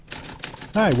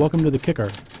Hi, welcome to The Kicker,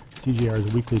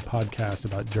 CJR's weekly podcast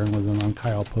about journalism. I'm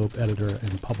Kyle Pope, editor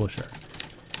and publisher.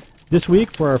 This week,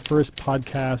 for our first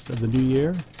podcast of the new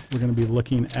year, we're going to be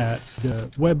looking at the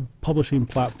web publishing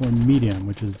platform Medium,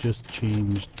 which has just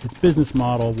changed its business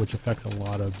model, which affects a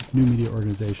lot of new media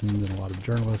organizations and a lot of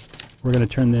journalists. We're going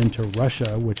to turn then to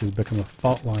Russia, which has become a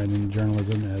fault line in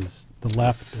journalism as the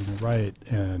left and the right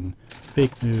and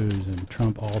fake news and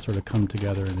Trump all sort of come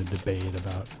together in a debate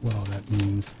about what all that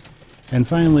means. And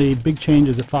finally, big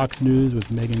changes at Fox News with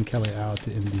Megyn Kelly out to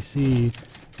NBC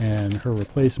and her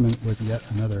replacement with yet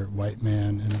another white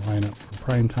man in the lineup for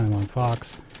primetime on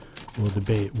Fox. We'll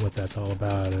debate what that's all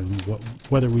about and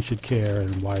whether we should care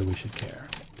and why we should care.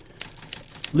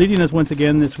 Leading us once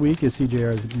again this week is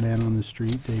CJR's man on the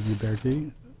street, Dave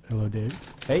Uberti. Hello, Dave.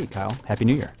 Hey, Kyle. Happy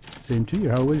New Year. Same to you.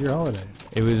 How was your holiday?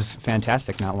 It was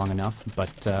fantastic, not long enough,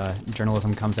 but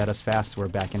journalism comes at us fast. We're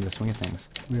back into the swing of things.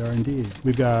 We are indeed.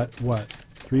 We've got,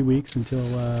 3 weeks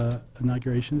until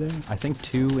Inauguration Day? I think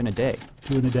 2 in a day.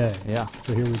 2 in a day. Yeah.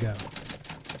 So here we go.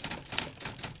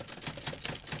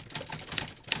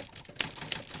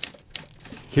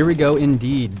 Here we go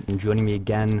indeed. And joining me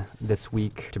again this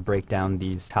week to break down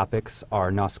these topics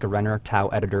are Nausicaa Renner, TAO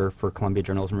editor for Columbia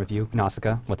Journalism Review.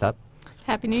 Nausicaa, what's up?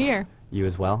 Happy New Year. You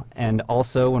as well. And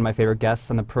also one of my favorite guests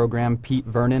on the program, Pete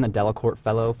Vernon, a Delacorte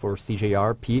fellow for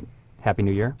CJR. Pete, Happy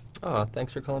New Year. Oh,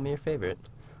 thanks for calling me your favorite.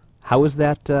 How was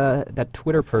that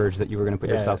Twitter purge that you were going to put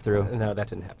yourself through? No, that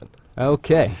didn't happen.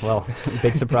 Okay, well,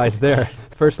 big surprise there.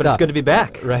 First but up. It's good to be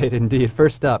back. Right, indeed.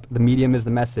 First up, the medium is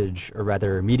the message, or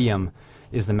rather, Medium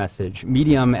is the message.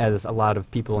 Medium, as a lot of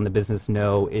people in the business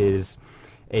know, is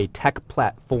a tech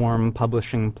platform,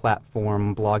 publishing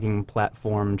platform, blogging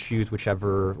platform, choose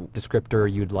whichever descriptor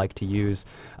you'd like to use,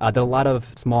 that a lot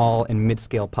of small and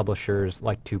mid-scale publishers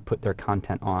like to put their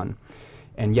content on.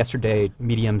 And yesterday,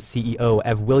 Medium's CEO,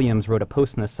 Ev Williams, wrote a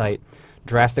post on the site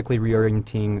drastically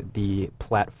reorienting the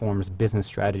platform's business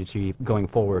strategy going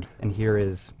forward. And here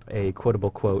is a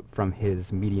quotable quote from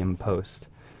his Medium post.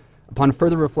 Upon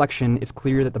further reflection, it's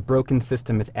clear that the broken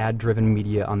system is ad-driven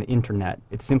media on the internet.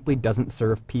 It simply doesn't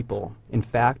serve people. In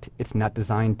fact, it's not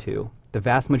designed to. The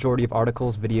vast majority of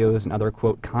articles, videos, and other,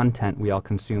 quote, content we all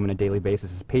consume on a daily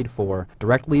basis is paid for,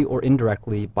 directly or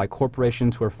indirectly, by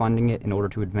corporations who are funding it in order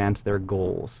to advance their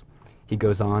goals. He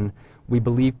goes on, we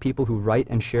believe people who write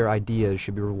and share ideas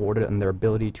should be rewarded on their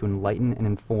ability to enlighten and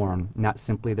inform, not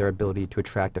simply their ability to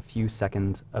attract a few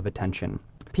seconds of attention.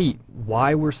 Pete,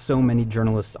 why were so many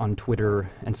journalists on Twitter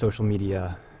and social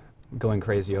media going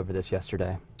crazy over this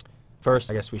yesterday?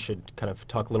 First, I guess we should kind of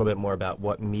talk a little bit more about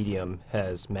what Medium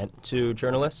has meant to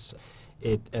journalists.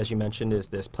 It, as you mentioned, is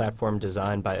this platform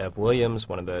designed by Ev Williams,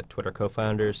 one of the Twitter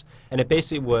co-founders. And it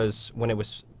basically was, when it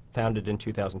was founded in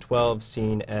 2012,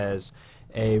 seen as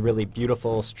a really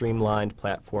beautiful, streamlined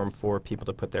platform for people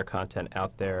to put their content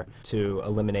out there to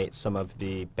eliminate some of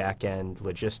the back-end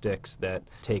logistics that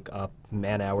take up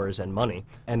man-hours and money.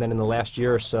 And then in the last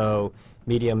year or so,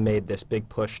 Medium made this big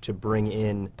push to bring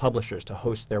in publishers to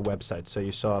host their websites. So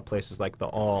you saw places like The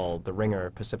All, The Ringer,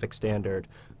 Pacific Standard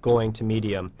going to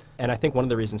Medium. And I think one of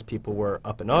the reasons people were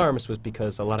up in arms was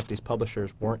because a lot of these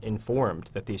publishers weren't informed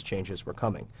that these changes were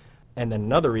coming. And then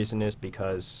another reason is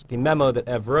because the memo that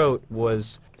Ev wrote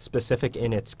was specific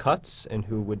in its cuts and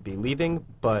who would be leaving,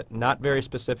 but not very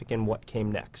specific in what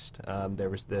came next. There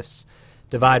was this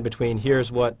divide between here's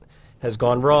what has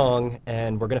gone wrong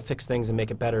and we're going to fix things and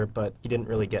make it better, but he didn't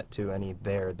really get to any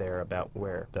there about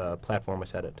where the platform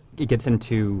was headed. It gets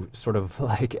into sort of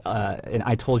like an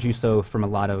I told you so from a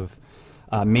lot of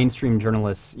mainstream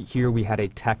journalists. Here we had a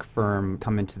tech firm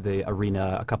come into the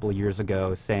arena a couple of years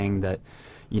ago saying that,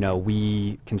 you know,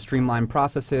 we can streamline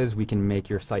processes, we can make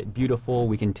your site beautiful,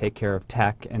 we can take care of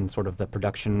tech and sort of the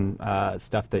production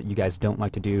stuff that you guys don't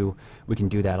like to do. We can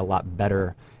do that a lot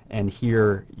better. And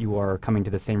here you are coming to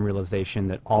the same realization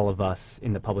that all of us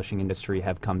in the publishing industry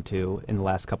have come to in the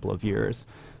last couple of years.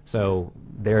 So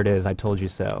there it is, I told you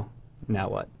so. Now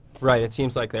what? Right, it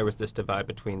seems like there was this divide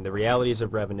between the realities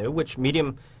of revenue, which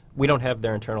Medium, we don't have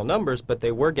their internal numbers, but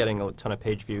they were getting a ton of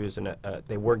page views and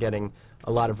they were getting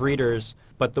a lot of readers.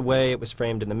 But the way it was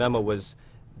framed in the memo was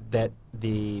that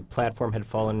the platform had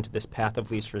fallen into this path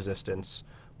of least resistance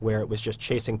where it was just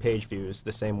chasing page views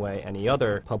the same way any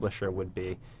other publisher would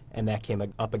be, and that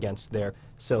came up against their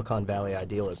Silicon Valley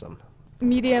idealism.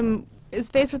 Medium is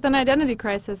faced with an identity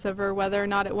crisis over whether or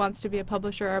not it wants to be a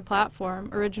publisher or a platform.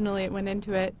 Originally, it went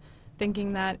into it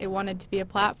thinking that it wanted to be a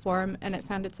platform, and it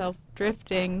found itself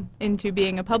drifting into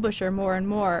being a publisher more and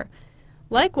more.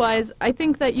 Likewise, I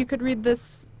think that you could read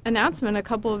this announcement a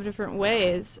couple of different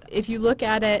ways. If you look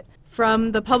at it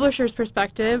From the publisher's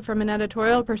perspective, from an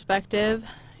editorial perspective,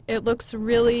 it looks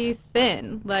really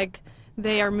thin. Like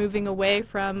they are moving away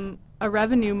from a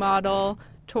revenue model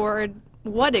toward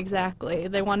what exactly?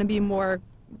 They want to be more,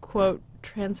 quote,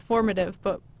 transformative,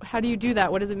 but how do you do that?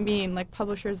 What does it mean? Like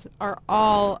publishers are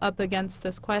all up against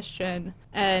this question,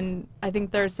 and I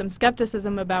think there's some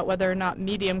skepticism about whether or not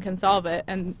Medium can solve it,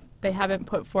 and they haven't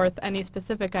put forth any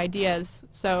specific ideas,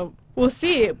 so we'll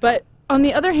see. But on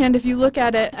the other hand, if you look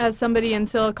at it as somebody in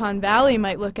Silicon Valley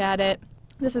might look at it,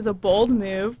 this is a bold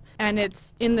move, and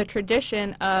it's in the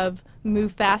tradition of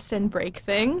move fast and break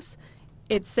things.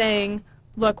 It's saying,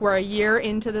 look, we're a year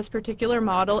into this particular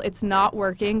model. It's not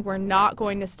working. We're not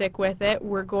going to stick with it.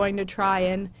 We're going to try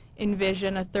and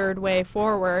envision a third way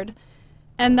forward.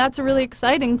 And that's a really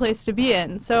exciting place to be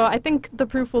in. So I think the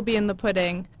proof will be in the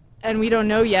pudding, and we don't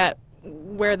know yet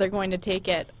where they're going to take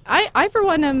it. I for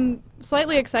one, am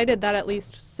slightly excited that at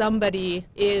least somebody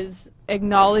is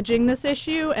acknowledging this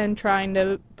issue and trying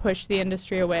to push the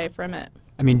industry away from it.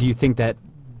 I mean, do you think that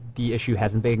the issue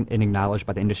hasn't been acknowledged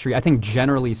by the industry? I think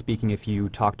generally speaking, if you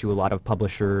talk to a lot of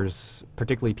publishers,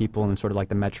 particularly people in sort of like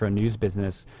the Metro News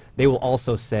business, they will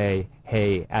also say,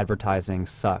 hey, advertising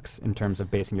sucks in terms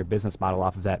of basing your business model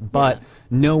off of that. But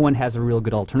no one has a real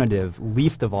good alternative,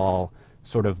 least of all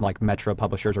sort of like Metro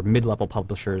publishers or mid-level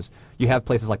publishers. You have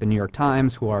places like the New York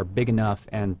Times who are big enough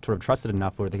and sort of trusted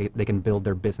enough where they can build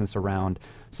their business around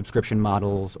subscription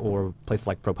models, or places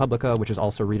like ProPublica, which is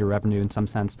also reader revenue in some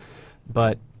sense.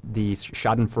 But the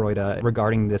schadenfreude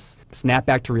regarding this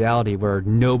snapback to reality where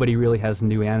nobody really has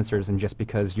new answers, and just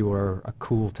because you're a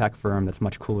cool tech firm that's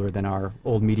much cooler than our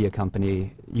old media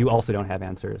company, you also don't have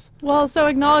answers. Well, so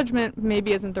acknowledgement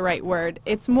maybe isn't the right word.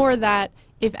 It's more that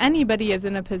if anybody is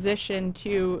in a position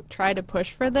to try to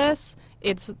push for this,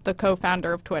 it's the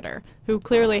co-founder of Twitter, who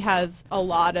clearly has a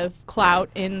lot of clout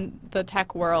in the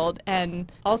tech world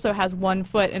and also has one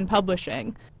foot in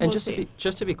publishing. And We'll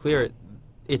just to be clear,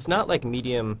 it's not like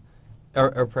Medium,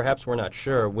 or perhaps we're not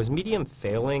sure, was Medium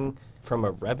failing from a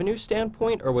revenue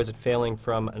standpoint, or was it failing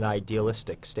from an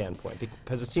idealistic standpoint?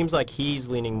 Because it seems like he's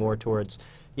leaning more towards,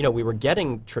 you know, we were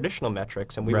getting traditional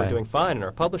metrics and we were doing fine, and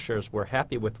our publishers were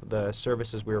happy with the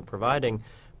services we were providing,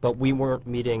 but we weren't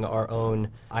meeting our own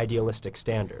idealistic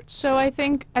standards. So I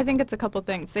think it's a couple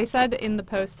things. They said in the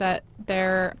post that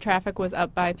their traffic was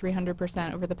up by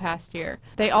 300% over the past year.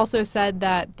 They also said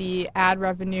that the ad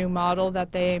revenue model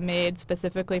that they made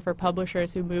specifically for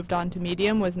publishers who moved on to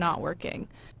Medium was not working.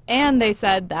 And they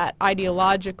said that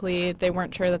ideologically they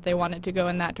weren't sure that they wanted to go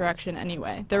in that direction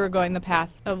anyway. They were going the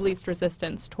path of least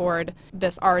resistance toward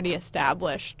this already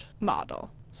established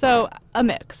model. So a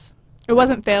mix. It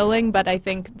wasn't failing, but I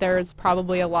think there's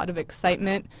probably a lot of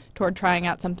excitement toward trying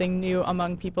out something new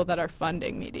among people that are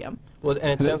funding Medium. Well,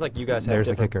 and it sounds like you guys have There's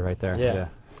the different... kicker right there. Yeah.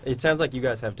 It sounds like you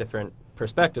guys have different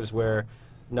perspectives where,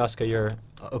 Nausicaa, you're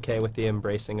okay with the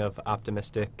embracing of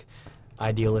optimistic,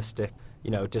 idealistic, you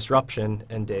know, disruption,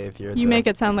 and Dave, You make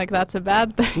it sound like that's a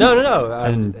bad thing. No.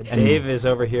 And Dave is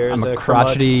over here as I'm a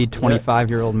crotchety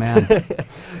 25-year-old man.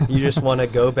 You just want to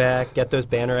go back, get those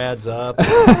banner ads up,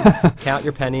 count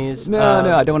your pennies. No,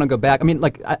 I don't want to go back. I mean,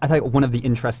 like, I think one of the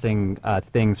interesting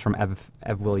things from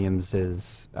Ev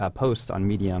Williams' post on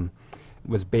Medium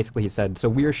was basically, he said, so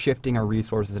we're shifting our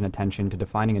resources and attention to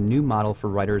defining a new model for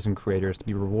writers and creators to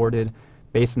be rewarded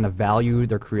based on the value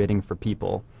they're creating for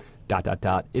people. ...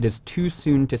 It is too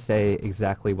soon to say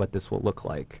exactly what this will look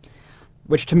like.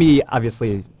 Which to me,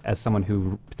 obviously, as someone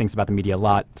who thinks about the media a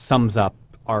lot, sums up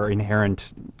our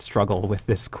inherent struggle with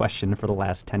this question for the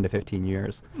last 10 to 15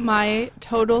 years. My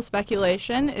total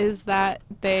speculation is that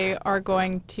they are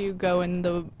going to go in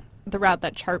the route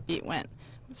that Chartbeat went.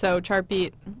 So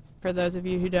Chartbeat, for those of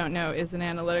you who don't know, is an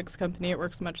analytics company. It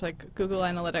works much like Google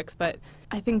Analytics, but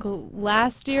I think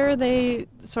last year they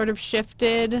sort of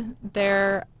shifted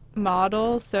their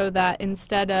model so that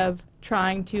instead of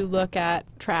trying to look at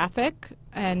traffic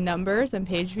and numbers and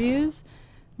page views,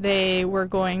 they were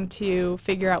going to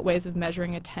figure out ways of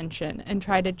measuring attention and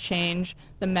try to change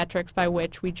the metrics by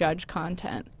which we judge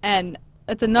content. And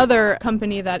it's another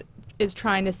company that is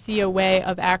trying to see a way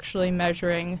of actually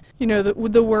measuring, you know,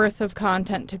 the worth of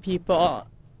content to people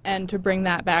and to bring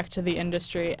that back to the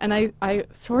industry. And I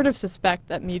sort of suspect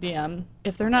that Medium,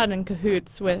 if they're not in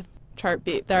cahoots with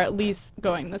Chartbeat, they're at least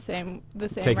going the same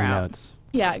Taking route. Notes.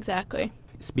 Yeah, exactly.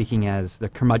 Speaking as the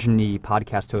curmudgeon-y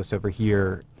podcast host over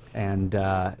here and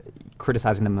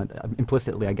criticizing them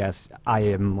implicitly, I guess, I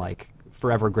am like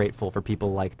forever grateful for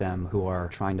people like them who are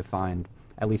trying to find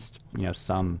at least, you know,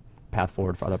 some path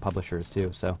forward for other publishers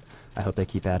too. So I hope they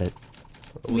keep at it.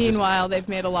 Meanwhile, they've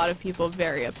made a lot of people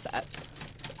very upset.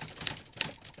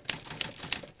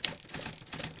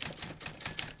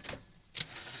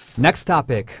 Next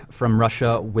topic, from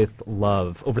Russia with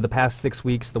love. Over the past 6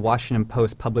 weeks, the Washington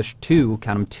Post published count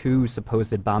them two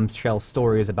supposed bombshell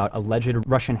stories about alleged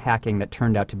Russian hacking that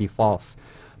turned out to be false.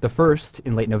 The first,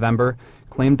 in late November,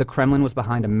 claimed the Kremlin was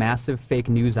behind a massive fake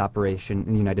news operation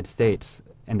in the United States.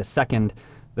 And the second,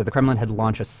 that the Kremlin had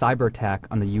launched a cyber attack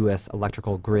on the U.S.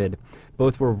 electrical grid.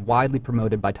 Both were widely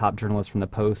promoted by top journalists from the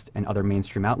Post and other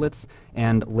mainstream outlets,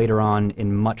 and later on,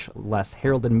 in much less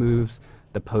heralded moves,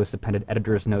 the Post appended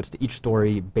editor's notes to each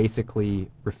story, basically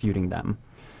refuting them.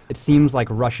 It seems like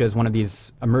Russia is one of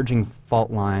these emerging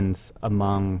fault lines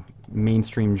among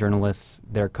mainstream journalists,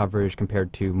 their coverage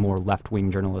compared to more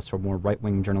left-wing journalists or more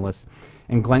right-wing journalists.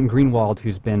 And Glenn Greenwald,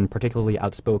 who's been particularly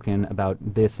outspoken about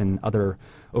this and other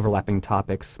overlapping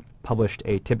topics, published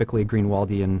a typically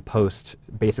Greenwaldian post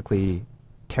basically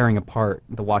tearing apart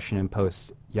the Washington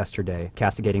Post yesterday,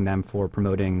 castigating them for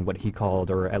promoting what he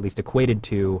called, or at least equated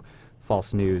to,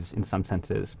 false news in some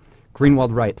senses.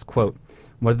 Greenwald writes, quote,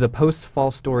 "Whether the Post's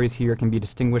false stories here can be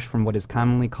distinguished from what is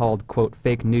commonly called, quote,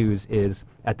 fake news is,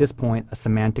 at this point, a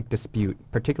semantic dispute,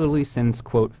 particularly since,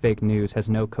 quote, fake news has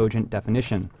no cogent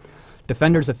definition.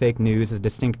 Defenders of fake news as a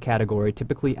distinct category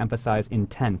typically emphasize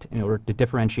intent in order to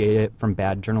differentiate it from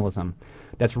bad journalism.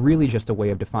 That's really just a way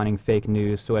of defining fake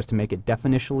news so as to make it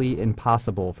definitionally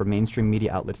impossible for mainstream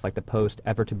media outlets like the Post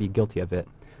ever to be guilty of it,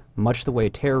 much the way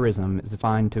terrorism is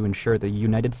designed to ensure the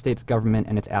United States government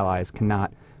and its allies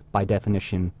cannot, by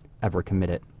definition, ever commit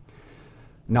it."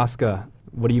 Nausicaa,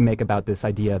 what do you make about this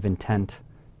idea of intent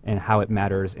and how it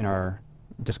matters in our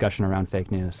discussion around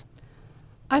fake news?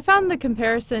 I found the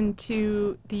comparison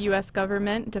to the U.S.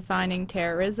 government defining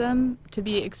terrorism to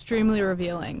be extremely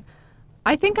revealing.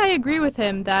 I think I agree with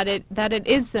him that it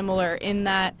is similar in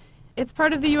that it's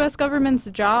part of the U.S. government's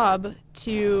job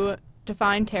to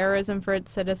define terrorism for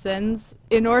its citizens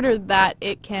in order that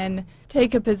it can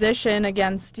take a position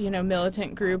against,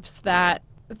 militant groups that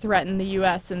threaten the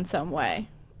U.S. in some way.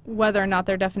 Whether or not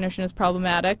their definition is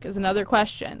problematic is another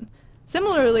question.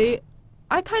 Similarly,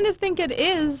 I kind of think it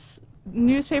is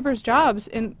newspapers' jobs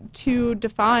to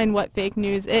define what fake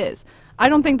news is. I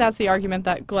don't think that's the argument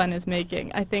that Glenn is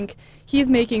making. I think he's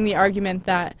making the argument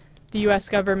that the U.S.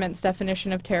 government's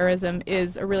definition of terrorism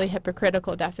is a really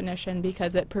hypocritical definition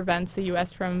because it prevents the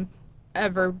U.S. from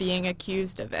ever being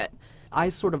accused of it. I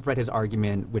sort of read his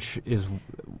argument, which is,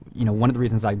 one of the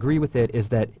reasons I agree with it, is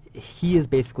that he is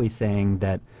basically saying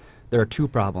that there are two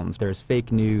problems. There's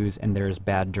fake news and there's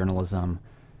bad journalism.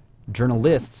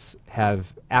 Journalists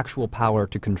have actual power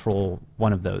to control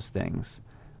one of those things,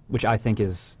 which I think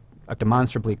is a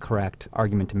demonstrably correct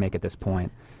argument to make at this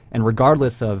point. And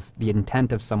regardless of the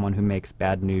intent of someone who makes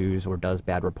bad news or does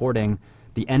bad reporting,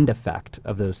 the end effect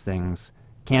of those things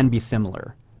can be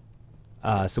similar.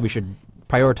 So we should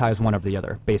prioritize one over the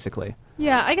other, basically.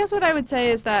 Yeah, I guess what I would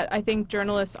say is that I think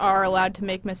journalists are allowed to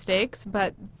make mistakes,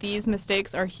 but these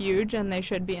mistakes are huge and they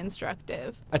should be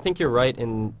instructive. I think you're right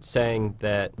in saying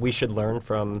that we should learn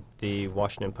from the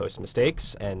Washington Post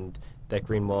mistakes and that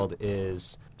Greenwald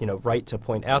is, right to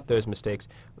point out those mistakes.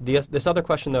 This other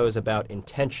question, though, is about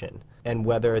intention and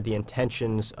whether the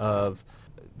intentions of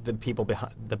the people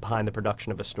behind the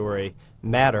production of a story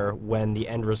matter when the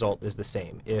end result is the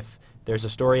same. If there's a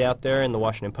story out there in the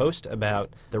Washington Post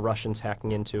about the Russians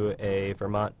hacking into a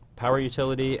Vermont power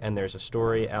utility, and there's a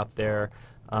story out there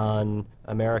on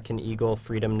American Eagle,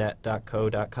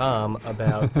 freedomnet.co.com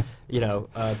about,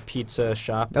 a pizza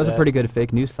shop. That was a pretty good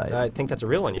fake news site. I think that's a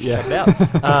real one. You should check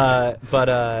it out.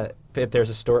 But if there's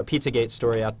a Pizzagate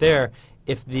story out there,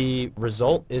 if the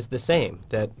result is the same,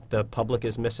 that the public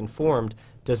is misinformed,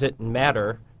 does it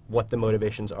matter what the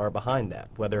motivations are behind that,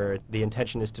 whether the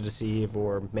intention is to deceive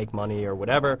or make money or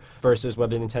whatever, versus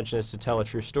whether the intention is to tell a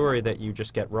true story that you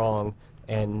just get wrong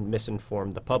and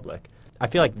misinform the public? I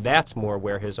feel like that's more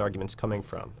where his argument's coming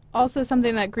from. Also,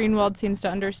 something that Greenwald seems to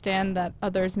understand that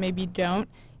others maybe don't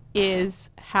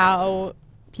is how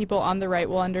people on the right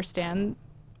will understand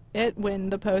it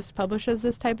when the Post publishes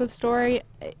this type of story.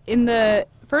 In the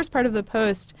first part of the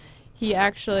Post, he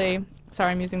actually,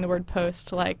 sorry, I'm using the word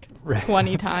post like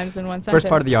 20 times in one sentence. First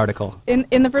part of the article. In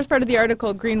the first part of the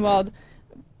article, Greenwald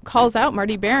calls out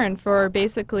Marty Barron for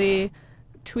basically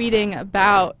tweeting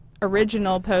about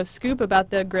original Post scoop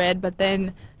about the grid, but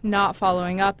then not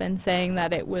following up and saying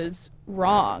that it was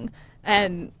wrong.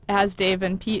 And as Dave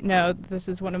and Pete know, this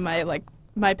is one of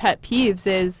my pet peeves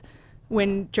is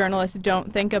when journalists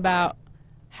don't think about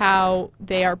how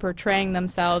they are portraying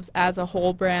themselves as a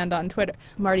whole brand on Twitter.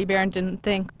 Marty Barron didn't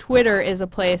think Twitter is a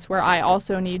place where I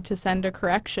also need to send a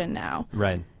correction now.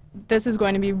 Right. This is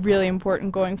going to be really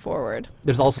important going forward.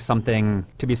 There's also something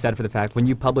to be said for the fact when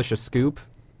you publish a scoop,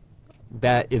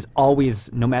 that is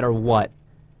always, no matter what,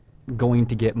 going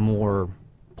to get more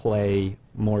play,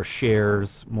 more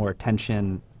shares, more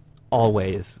attention,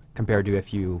 always, compared to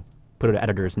if you put an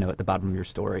editor's note at the bottom of your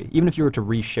story. Even if you were to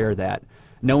reshare that,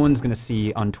 no one's going to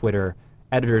see on Twitter,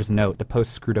 editor's note, the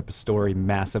post screwed up a story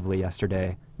massively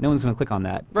yesterday. No one's going to click on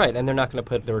that. Right, and they're not going to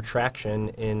put the retraction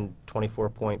in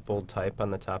 24-point bold type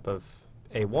on the top of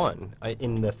A1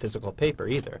 in the physical paper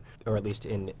either, or at least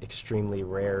in extremely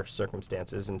rare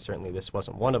circumstances, and certainly this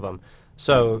wasn't one of them.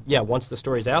 So, yeah, once the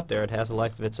story's out there, it has a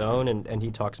life of its own, and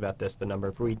he talks about this, the number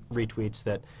of retweets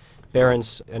that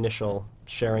Barron's initial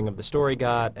sharing of the story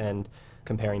got, and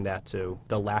comparing that to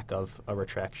the lack of a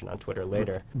retraction on Twitter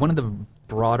later. One of the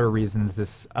broader reasons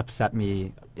this upset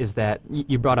me is that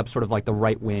you brought up sort of like the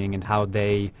right wing and how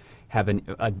they have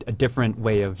a different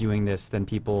way of viewing this than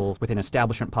people within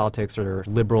establishment politics or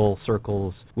liberal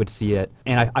circles would see it.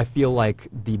 And I feel like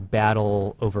the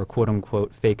battle over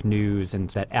quote-unquote fake news and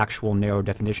that actual narrow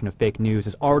definition of fake news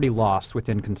is already lost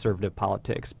within conservative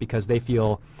politics because they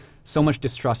feel so much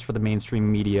distrust for the mainstream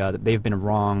media that they've been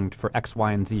wronged for X,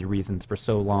 Y, and Z reasons for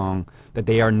so long that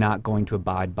they are not going to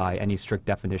abide by any strict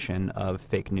definition of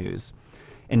fake news.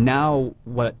 And now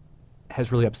what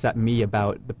has really upset me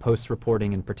about the Post's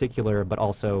reporting in particular, but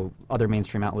also other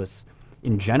mainstream outlets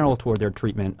in general toward their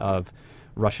treatment of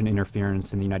Russian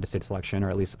interference in the United States election, or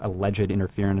at least alleged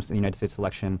interference in the United States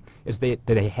election, is that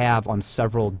they have on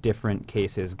several different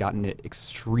cases gotten it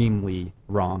extremely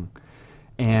wrong.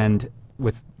 And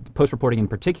with Post reporting in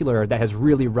particular, that has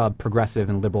really rubbed progressive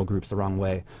and liberal groups the wrong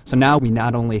way. So now we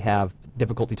not only have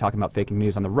difficulty talking about fake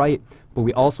news on the right, but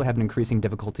we also have an increasing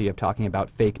difficulty of talking about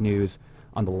fake news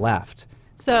on the left.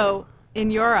 So,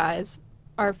 in your eyes,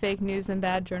 are fake news and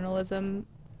bad journalism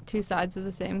two sides of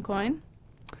the same coin?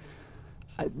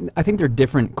 I think they're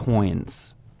different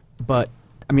coins, but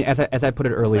I mean, as I put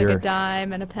it earlier, like a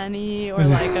dime and a penny, or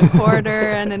like a quarter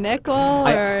and a nickel,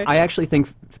 or I actually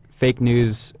think fake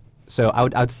news. So I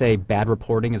would say bad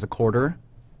reporting is a quarter,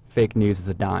 fake news is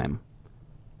a dime.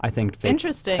 I think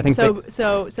interesting. I think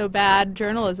so bad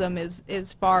journalism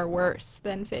is far worse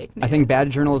than fake news. I think bad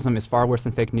journalism is far worse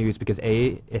than fake news because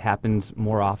A, it happens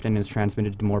more often and is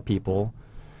transmitted to more people,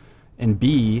 and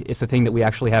B, it's the thing that we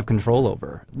actually have control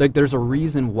over. Like, there's a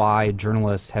reason why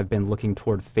journalists have been looking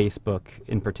toward Facebook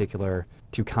in particular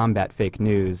to combat fake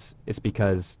news. It's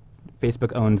because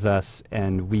Facebook owns us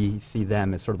and we see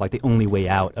them as sort of like the only way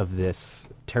out of this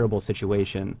terrible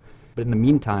situation. But in the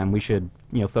meantime, we should,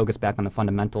 focus back on the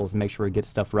fundamentals and make sure we get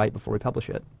stuff right before we publish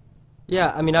it.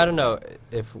 Yeah, I mean, I don't know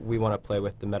if we want to play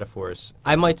with the metaphors.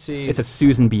 I might see... It's a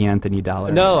Susan B. Anthony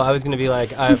dollar. No, I was going to be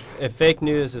like, if fake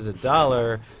news is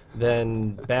 $1,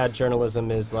 then bad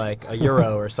journalism is like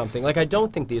 €1 or something. Like, I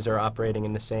don't think these are operating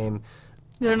in the same...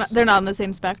 They're not on the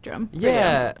same spectrum.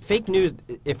 Yeah, fake news,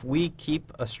 if we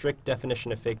keep a strict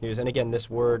definition of fake news, and again, this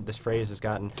phrase has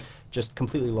gotten just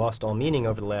completely lost all meaning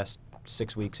over the last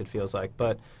 6 weeks, it feels like,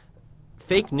 but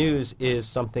fake news is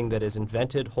something that is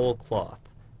invented whole cloth,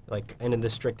 like, and in the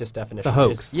strictest definition. It's a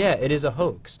hoax. It is a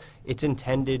hoax. It's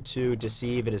intended to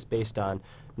deceive. It is based on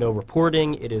no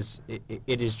reporting. It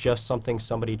is just something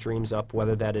somebody dreams up,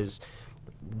 whether that is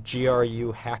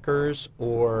GRU hackers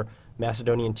or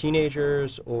Macedonian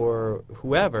teenagers or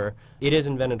whoever. It is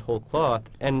invented whole cloth,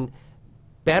 and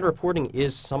bad reporting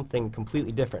is something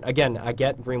completely different. Again, I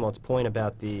get Greenwald's point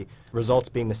about the results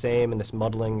being the same and this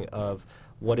muddling of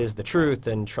what is the truth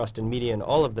and trust in media and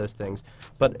all of those things.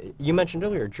 But you mentioned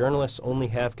earlier, journalists only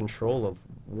have control of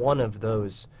one of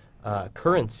those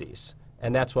currencies,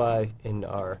 and that's why in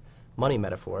our money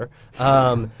metaphor,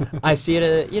 I see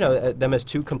it, them as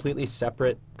two completely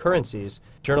separate currencies.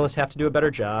 Journalists have to do a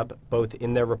better job, both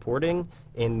in their reporting,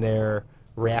 in their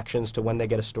reactions to when they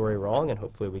get a story wrong, and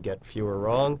hopefully we get fewer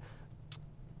wrong.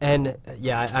 And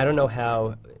I don't know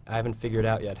how, I haven't figured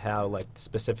out yet how, like,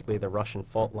 specifically the Russian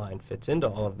fault line fits into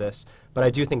all of this, but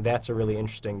I do think that's a really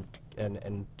interesting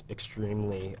and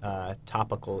extremely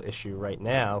topical issue right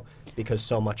now, because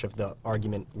so much of the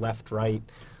argument left-right,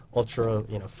 ultra,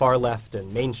 far left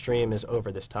and mainstream is over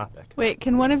this topic. Wait,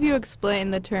 can one of you explain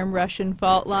the term Russian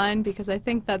fault line? Because I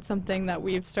think that's something that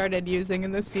we've started using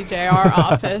in the CJR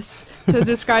office to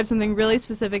describe something really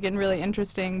specific and really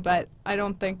interesting, but I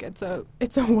don't think it's a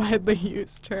widely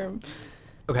used term.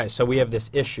 Okay, so we have this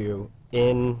issue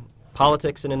in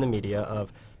politics and in the media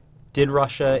of, did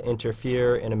Russia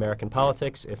interfere in American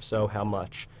politics? If so, how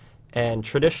much? And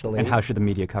traditionally... And how should the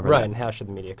media cover that? Right, and how should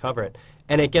the media cover it?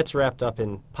 And it gets wrapped up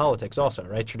in politics also,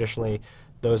 right? Traditionally,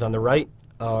 those on the right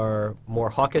are more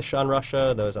hawkish on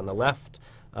Russia. Those on the left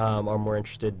are more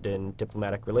interested in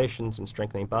diplomatic relations and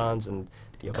strengthening bonds and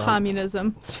the Obama.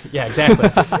 Communism. Yeah, exactly.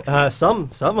 Some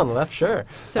on the left, sure.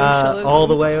 Socialism. All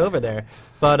the way over there.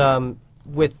 But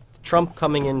with Trump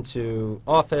coming into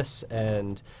office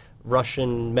and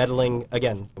Russian meddling,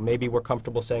 again, maybe we're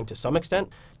comfortable saying to some extent,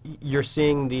 you're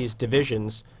seeing these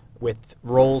divisions with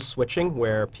roles switching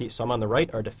where some on the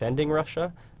right are defending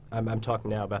Russia. I'm talking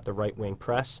now about the right-wing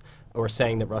press, or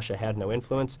saying that Russia had no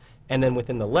influence. And then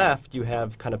within the left, you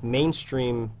have kind of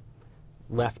mainstream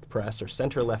left press or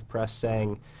center-left press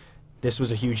saying this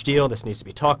was a huge deal, this needs to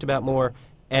be talked about more.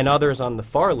 And others on the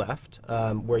far left,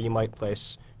 where you might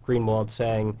place Greenwald,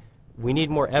 saying we need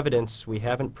more evidence, we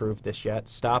haven't proved this yet,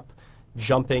 stop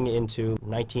jumping into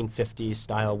 1950s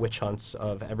style witch hunts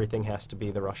of everything has to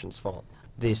be the Russians' fault.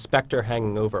 The specter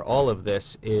hanging over all of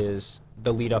this is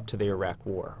the lead up to the Iraq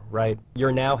War, right?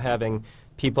 You're now having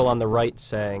people on the right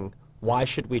saying, why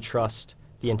should we trust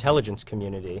the intelligence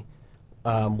community?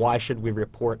 Why should we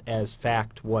report as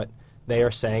fact what they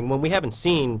are saying when we haven't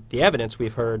seen the evidence?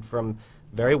 We've heard from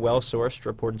very well-sourced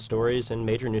reported stories in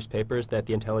major newspapers that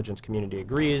the intelligence community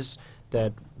agrees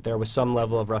that there was some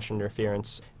level of Russian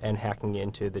interference and hacking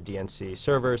into the DNC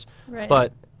servers. Right.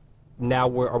 But now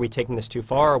are we taking this too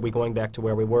far? Are we going back to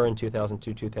where we were in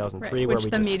 2002, 2003? Right, where which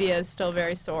the media is still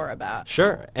very sore about.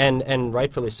 Sure, and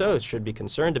rightfully so, should be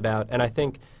concerned about. And I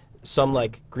think some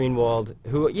like Greenwald,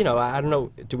 who, I don't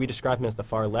know, do we describe him as the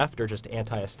far left or just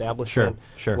anti-establishment?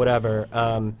 Sure.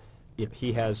 Whatever.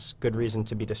 He has good reason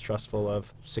to be distrustful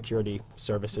of security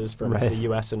services from Right. the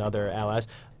U.S. and other allies.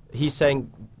 He's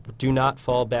saying, do not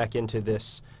fall back into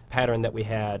this pattern that we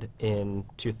had in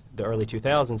the early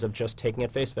 2000s of just taking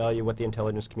at face value what the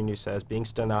intelligence community says, being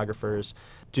stenographers,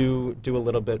 do a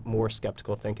little bit more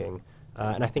skeptical thinking.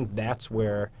 And I think that's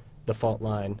where the fault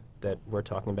line that we're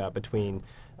talking about between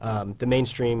the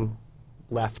mainstream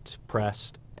left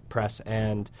press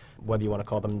and whether you want to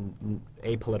call them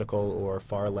apolitical or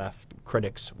far left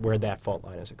critics, where that fault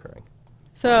line is occurring.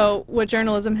 So what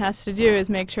journalism has to do is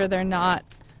make sure they're not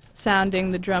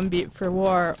sounding the drumbeat for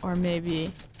war, or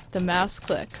maybe the mouse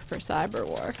click for cyber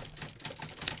war.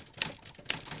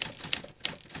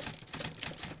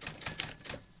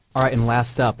 All right, and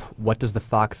last up, what does the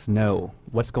Fox know?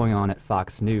 What's going on at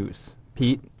Fox News?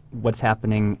 Pete, what's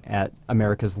happening at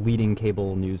America's leading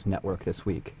cable news network this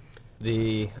week?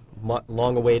 The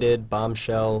long-awaited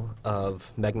bombshell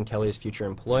of Megyn Kelly's future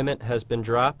employment has been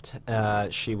dropped.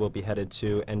 She will be headed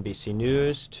to NBC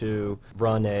News to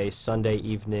run a Sunday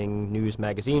evening news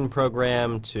magazine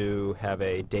program, to have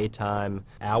a daytime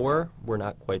hour. We're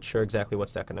not quite sure exactly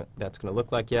what that's gonna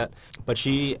look like yet. But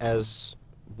she, as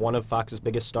one of Fox's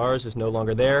biggest stars, is no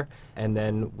longer there. And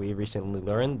then we recently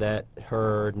learned that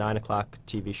her 9 o'clock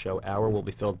TV show hour will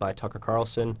be filled by Tucker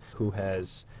Carlson, who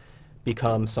has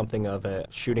become something of a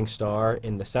shooting star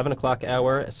in the 7 o'clock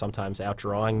hour, sometimes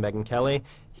outdrawing Megyn Kelly.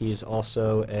 He's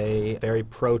also a very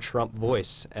pro-Trump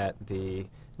voice at the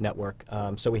network.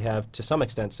 So we have, to some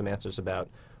extent, some answers about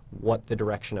what the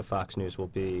direction of Fox News will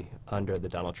be under the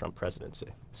Donald Trump presidency.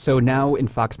 So now in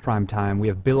Fox Primetime, we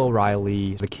have Bill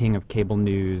O'Reilly, the king of cable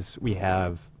news. We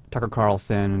have Tucker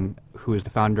Carlson, who is the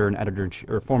founder and editor-in-chief,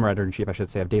 or former editor-in-chief, I should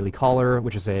say, of Daily Caller,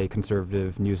 which is a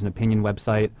conservative news and opinion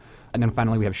website. And then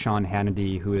finally, we have Sean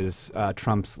Hannity, who is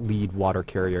Trump's lead water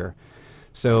carrier.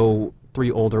 So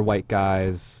 3 older white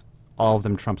guys, all of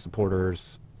them Trump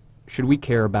supporters. Should we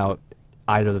care about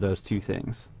either of those two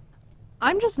things?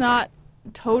 I'm just not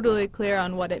totally clear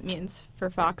on what it means for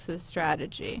Fox's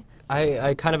strategy.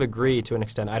 I kind of agree to an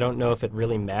extent. I don't know if it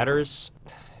really matters.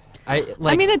 I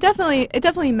mean, it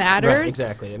definitely matters. Right,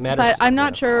 exactly. It matters. But I'm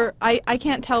not sure. I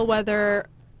can't tell whether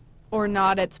or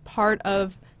not it's part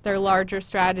of their larger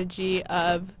strategy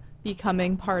of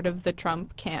becoming part of the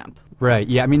Trump camp. Right,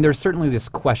 yeah, I mean, there's certainly this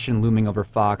question looming over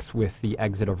Fox with the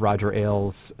exit of Roger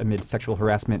Ailes amid sexual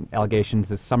harassment allegations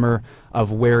this summer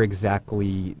of where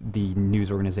exactly the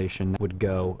news organization would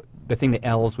go. The thing that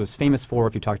Ailes was famous for,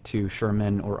 if you talk to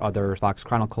Sherman or other Fox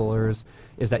chroniclers,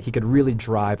 is that he could really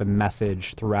drive a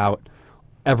message throughout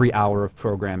every hour of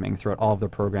programming, throughout all of the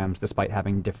programs, despite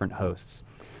having different hosts.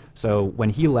 So when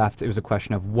he left, it was a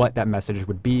question of what that message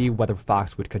would be, whether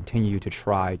Fox would continue to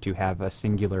try to have a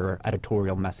singular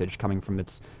editorial message coming from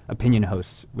its opinion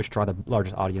hosts, which draw the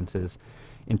largest audiences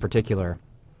in particular.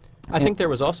 I think there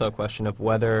was also a question of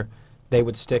whether they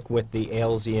would stick with the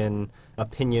Ailesian,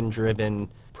 opinion-driven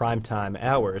primetime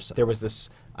hours. There was this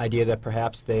idea that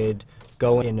perhaps they'd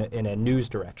go in a news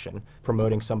direction,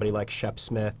 promoting somebody like Shep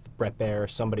Smith, Brett Baer,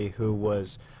 somebody who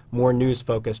was more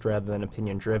news-focused rather than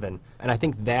opinion-driven. And I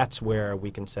think that's where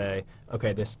we can say,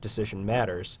 okay, this decision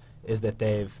matters, is that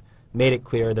they've made it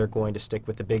clear they're going to stick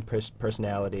with the big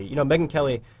personality. You know, Megyn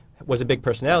Kelly was a big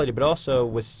personality, but also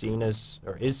was seen as,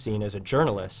 or is seen as, a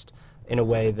journalist in a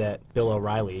way that Bill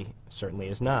O'Reilly certainly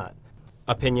is not.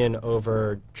 Opinion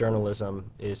over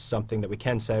journalism is something that we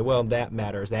can say, well, that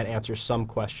matters. That answers some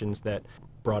questions that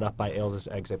brought up by Ailes's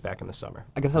exit back in the summer.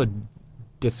 I guess I would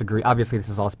disagree. Obviously, this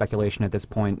is all speculation at this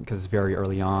point because it's very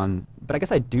early on. But I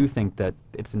guess I do think that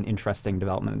it's an interesting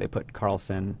development that they put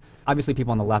Carlson. Obviously,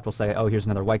 people on the left will say, oh, here's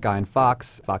another white guy in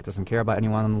Fox. Fox doesn't care about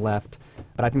anyone on the left.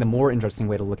 But I think the more interesting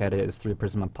way to look at it is through the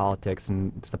prism of politics.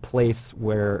 And it's the place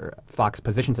where Fox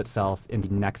positions itself in the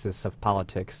nexus of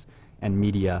politics and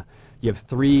media. You have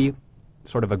three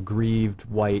sort of aggrieved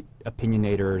white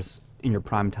opinionators in your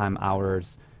primetime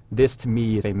hours. This, to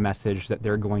me, is a message that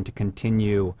they're going to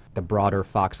continue the broader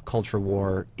Fox culture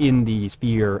war in the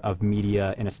sphere of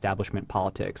media and establishment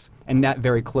politics. And that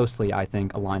very closely, I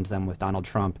think, aligns them with Donald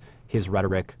Trump, his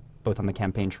rhetoric, both on the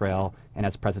campaign trail and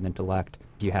as president-elect.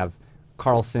 You have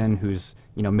Carlson, who's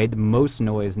made the most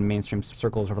noise in mainstream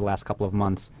circles over the last couple of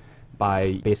months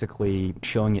by basically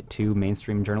showing it to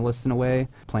mainstream journalists in a way,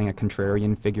 playing a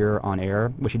contrarian figure on air,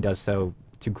 which he does so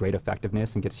to great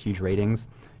effectiveness and gets huge ratings.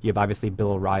 You have obviously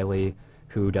Bill O'Reilly,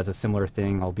 who does a similar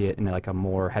thing, albeit in like a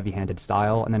more heavy-handed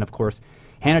style. And then, of course,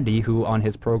 Hannity, who on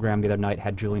his program the other night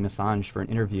had Julian Assange for an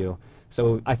interview.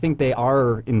 So I think they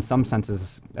are, in some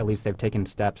senses, at least they've taken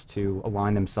steps to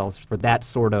align themselves for that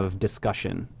sort of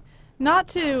discussion. Not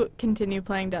to continue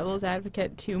playing devil's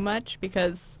advocate too much,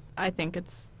 because I think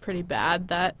it's pretty bad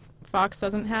that Fox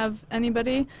doesn't have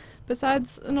anybody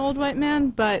besides an old white man,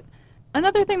 but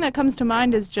another thing that comes to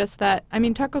mind is just that,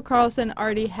 Tucker Carlson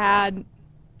already had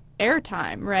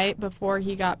airtime, right, before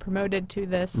he got promoted to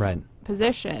this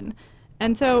position.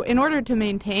 And so in order to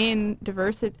maintain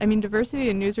diversity in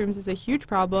newsrooms is a huge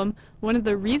problem. One of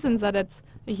the reasons that it's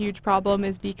a huge problem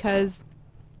is because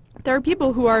there are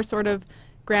people who are sort of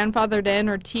grandfathered in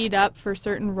or teed up for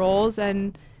certain roles,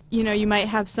 and you might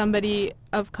have somebody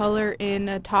of color in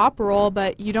a top role,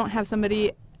 but you don't have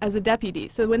somebody as a deputy.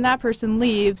 So when that person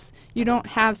leaves, you don't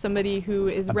have somebody who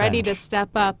is ready to step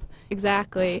up.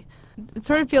 Exactly. It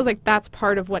sort of feels like that's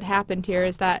part of what happened here,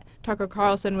 is that Tucker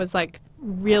Carlson was like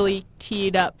really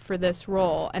teed up for this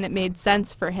role, and it made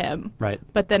sense for him. Right.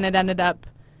 But then it ended up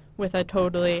with a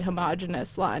totally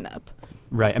homogenous lineup.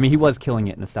 Right. He was killing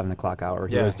it in the 7 o'clock hour.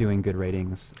 He was doing good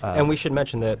ratings. And we should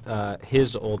mention that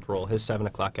his old role, his 7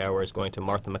 o'clock hour, is going to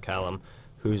Martha McCallum,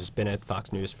 who's been at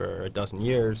Fox News for a dozen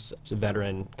years. She's a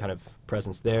veteran kind of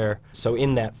presence there. So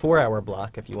in that 4-hour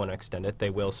block, if you want to extend it, they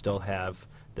will still have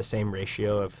the same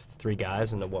ratio of 3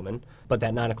 guys and a woman. But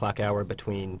that 9 o'clock hour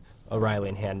between O'Reilly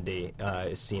and Hannity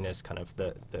is seen as kind of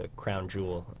the crown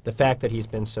jewel. The fact that he's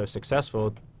been so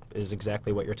successful is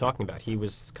exactly what you're talking about. He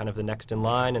was kind of the next in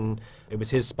line, and it was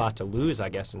his spot to lose, I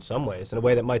guess, in some ways, in a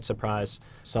way that might surprise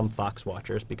some Fox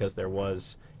watchers, because there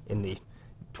was, in the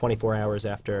 24 hours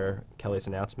after Kelly's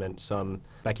announcement, some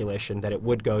speculation that it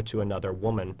would go to another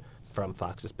woman from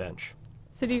Fox's bench.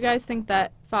 So do you guys think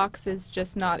that Fox is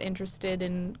just not interested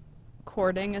in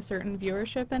courting a certain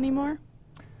viewership anymore?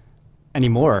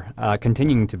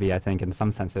 Continuing to be, I think, in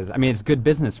some senses. It's good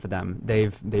business for them.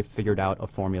 They've figured out a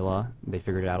formula. They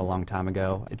figured it out a long time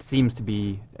ago. It seems to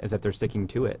be as if they're sticking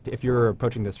to it. If you're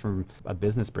approaching this from a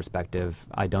business perspective,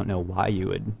 I don't know why you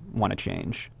would want to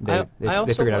change. They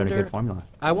figured out a good formula.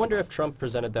 I wonder if Trump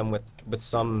presented them with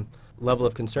some level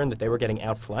of concern that they were getting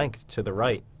outflanked to the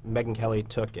right. Megyn Kelly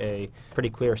took a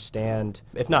pretty clear stand,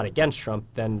 if not against Trump,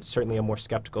 then certainly a more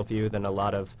skeptical view than a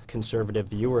lot of conservative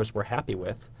viewers were happy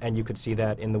with. And you could see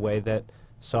that in the way that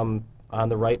some on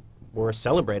the right were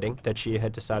celebrating that she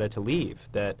had decided to leave,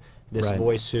 that this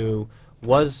voice who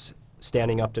was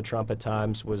standing up to Trump at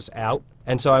times was out.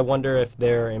 And so I wonder if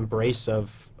their embrace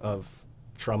of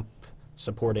Trump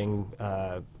supporting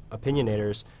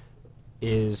opinionators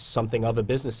is something of a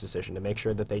business decision to make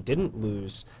sure that they didn't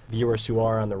lose viewers who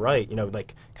are on the right,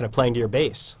 like kind of playing to your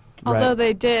base. Although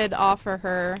they did offer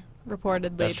her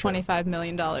reportedly $25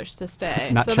 million to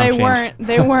stay. Not so chump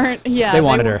they weren't, yeah. They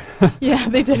wanted her. Yeah,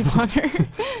 they did want her.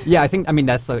 Yeah, I think,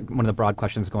 that's one of the broad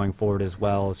questions going forward as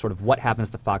well, sort of what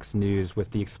happens to Fox News with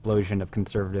the explosion of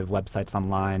conservative websites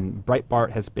online.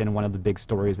 Breitbart has been one of the big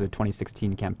stories of the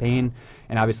 2016 campaign,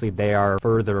 and obviously they are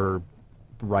further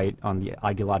right on the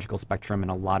ideological spectrum in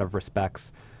a lot of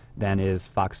respects than is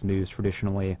Fox News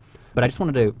traditionally. But I just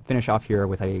wanted to finish off here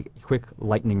with a quick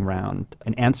lightning round.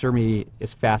 And answer me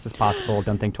as fast as possible.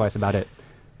 Don't think twice about it.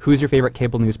 Who's your favorite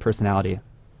cable news personality?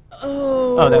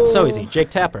 Oh, that's so easy.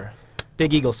 Jake Tapper.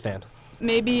 Big Eagles fan.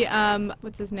 Maybe,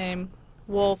 what's his name?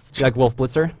 Wolf. You like Wolf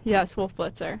Blitzer? Yes, Wolf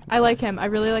Blitzer. I like him. I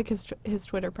really like his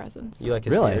Twitter presence. You like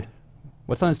his Really? beard?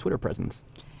 What's on his Twitter presence?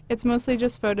 It's mostly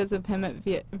just photos of him at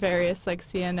various like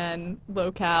CNN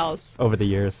locales. Over the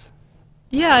years.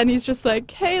 Yeah, and he's just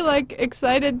like, hey, like,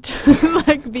 excited to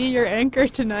like be your anchor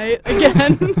tonight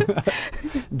again.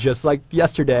 Just like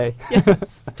yesterday.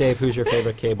 Yes. Dave, who's your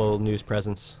favorite cable news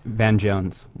presence? Van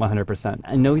Jones, 100%.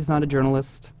 I know he's not a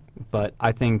journalist, but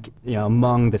I think,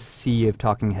 among the sea of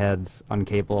talking heads on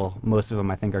cable, most of them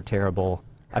I think are terrible.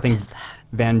 I think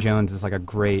Van Jones is like a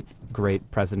great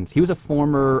presence. He was a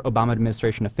former Obama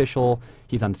administration official.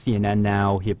 He's on CNN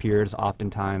now. He appears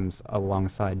oftentimes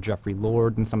alongside Jeffrey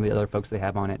Lord and some of the other folks they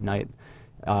have on at night.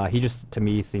 He just, to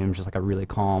me, seems just like a really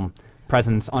calm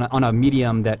presence on a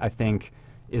medium that I think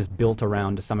is built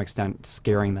around, to some extent,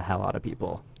 scaring the hell out of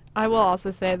people. I will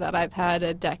also say that I've had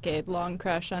a decade-long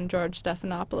crush on George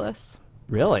Stephanopoulos.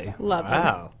 Really? Love him.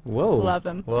 Wow. Whoa. Love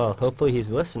him. Well, hopefully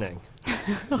he's listening.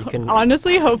 You can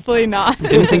Honestly, hopefully not.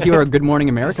 Didn't think you were a Good Morning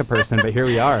America person, but here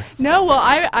we are. No, well,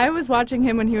 I was watching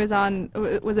him when he was on,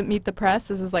 was it Meet the Press?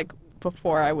 This was like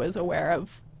before I was aware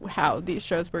of how these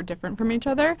shows were different from each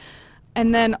other.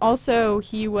 And then also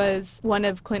he was one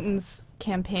of Clinton's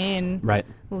campaign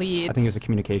leads. I think he was a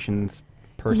communications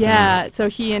person. Yeah, so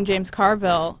he and James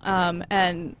Carville,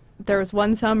 and there was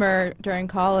one summer during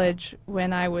college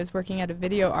when I was working at a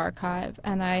video archive,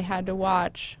 and I had to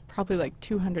watch probably like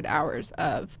 200 hours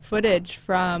of footage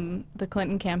from the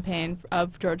Clinton campaign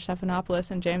of George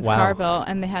Stephanopoulos and James Carville,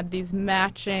 and they had these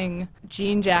matching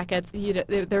jean jackets.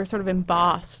 They were sort of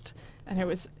embossed, and it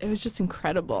was just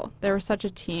incredible. They were such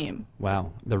a team.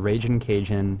 Wow, the Ragin'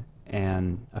 Cajun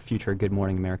and a future Good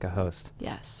Morning America host.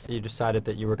 Yes. You decided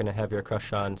that you were going to have your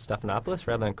crush on Stephanopoulos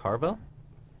rather than Carville?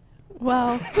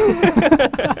 Well,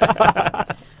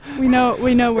 we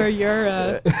know where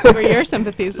your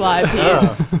sympathies lie, Pete.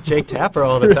 Oh, Jake Tapper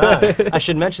all the time. I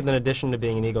should mention that in addition to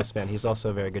being an Eagles fan, he's also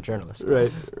a very good journalist.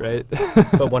 Right.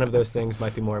 But one of those things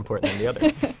might be more important than the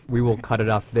other. We will cut it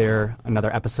off there.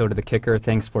 Another episode of The Kicker.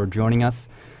 Thanks for joining us.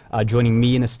 Joining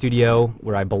me in the studio,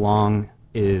 where I belong,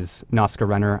 is Nausicaa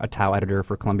Renner, a TAO editor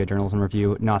for Columbia Journalism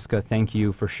Review. Nausicaa, thank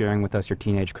you for sharing with us your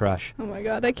teenage crush. Oh my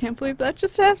God, I can't believe that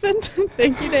just happened.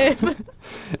 Thank you, Dave.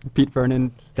 Pete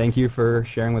Vernon, thank you for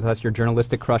sharing with us your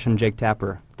journalistic crush on Jake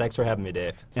Tapper. Thanks for having me,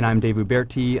 Dave. And I'm Dave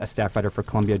Uberti, a staff writer for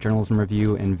Columbia Journalism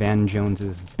Review and Van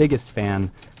Jones's biggest fan.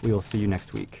 We will see you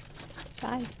next week.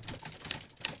 Bye.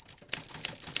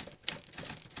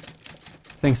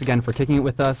 Thanks again for kicking it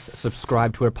with us.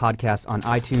 Subscribe to our podcast on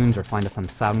iTunes or find us on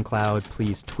SoundCloud.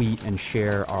 Please tweet and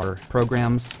share our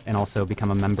programs, and also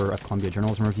become a member of Columbia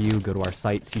Journalism Review. Go to our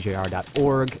site,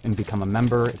 cjr.org, and become a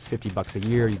member. It's $50 a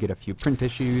year. You get a few print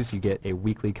issues. You get a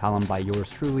weekly column by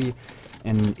yours truly.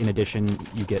 And in addition,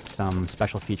 you get some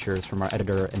special features from our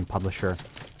editor and publisher,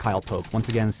 Kyle Pope. Once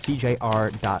again,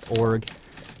 cjr.org.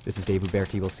 This is Dave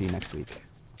Uberti. We'll see you next week.